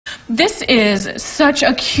This is such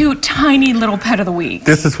a cute, tiny little pet of the week.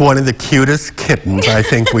 This is one of the cutest kittens I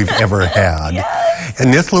think we've ever had. Yes.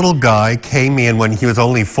 And this little guy came in when he was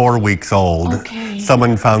only 4 weeks old. Okay.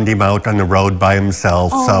 Someone found him out on the road by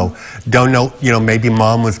himself. Oh. So don't know, maybe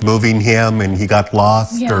mom was moving him and he got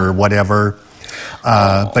lost or whatever.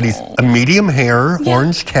 But he's a medium hair,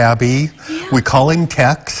 orange tabby. Yeah. We call him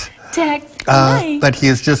Tex. Tex. Hi. But he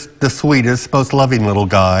is just the sweetest, most loving little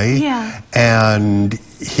guy. Yeah. And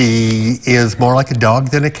he is more like a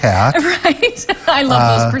dog than a cat. Right. I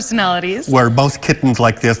love those personalities. Where most kittens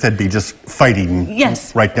like this, they'd be just fighting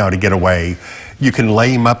right now to get away. You can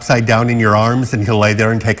lay him upside down in your arms and he'll lay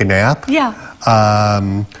there and take a nap. Yeah.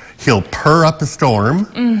 He'll purr up a storm.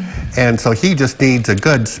 And so he just needs a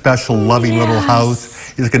good, special, loving little house.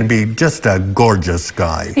 He's going to be just a gorgeous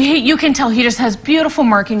guy. You can tell he just has beautiful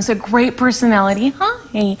markings, a great personality.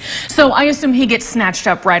 Hi. So I assume he gets snatched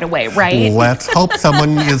up right away, right? Let's hope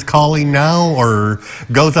someone is calling now or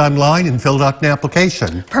goes online and fills out an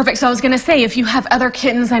application. Perfect. So I was going to say, if you have other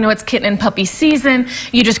kittens, I know it's kitten and puppy season,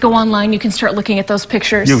 you just go online, you can start looking at those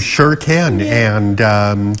pictures. You sure can. Yeah.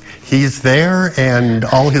 And he's there and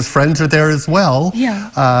all his friends are there as well. Yeah.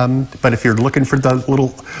 But if you're looking for the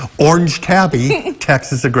little orange tabby,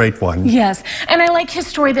 Tex is a great one. Yes. And I like his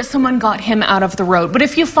story that someone got him out of the road. But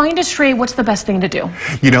if you find a stray, what's the best thing to do?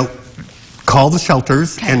 Call the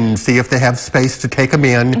shelters and see if they have space to take them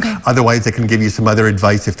in. Okay. Otherwise, they can give you some other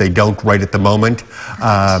advice if they don't right at the moment.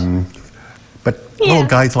 But little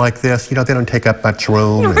guys like this, they don't take up much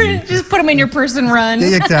room. Just put them in your purse and run.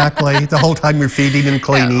 Exactly. The whole time you're feeding and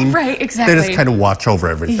cleaning. Right, exactly. They just kind of watch over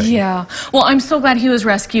everything. Yeah. Well, I'm so glad he was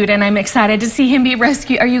rescued, and I'm excited to see him be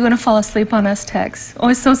rescued. Are you going to fall asleep on us, Tex? Oh,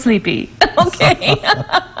 it's so sleepy. Okay.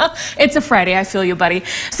 It's a Friday. I feel you, buddy.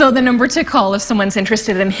 So the number to call if someone's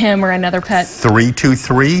interested in him or another pet?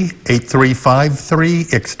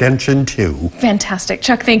 323-8353, extension 2. Fantastic.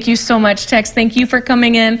 Chuck, thank you so much. Tex, thank you for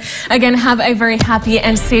coming in. Again, have a very happy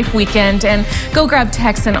and safe weekend, and go grab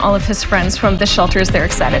Tex and all of his friends from the shelters. They're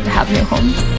excited to have new homes.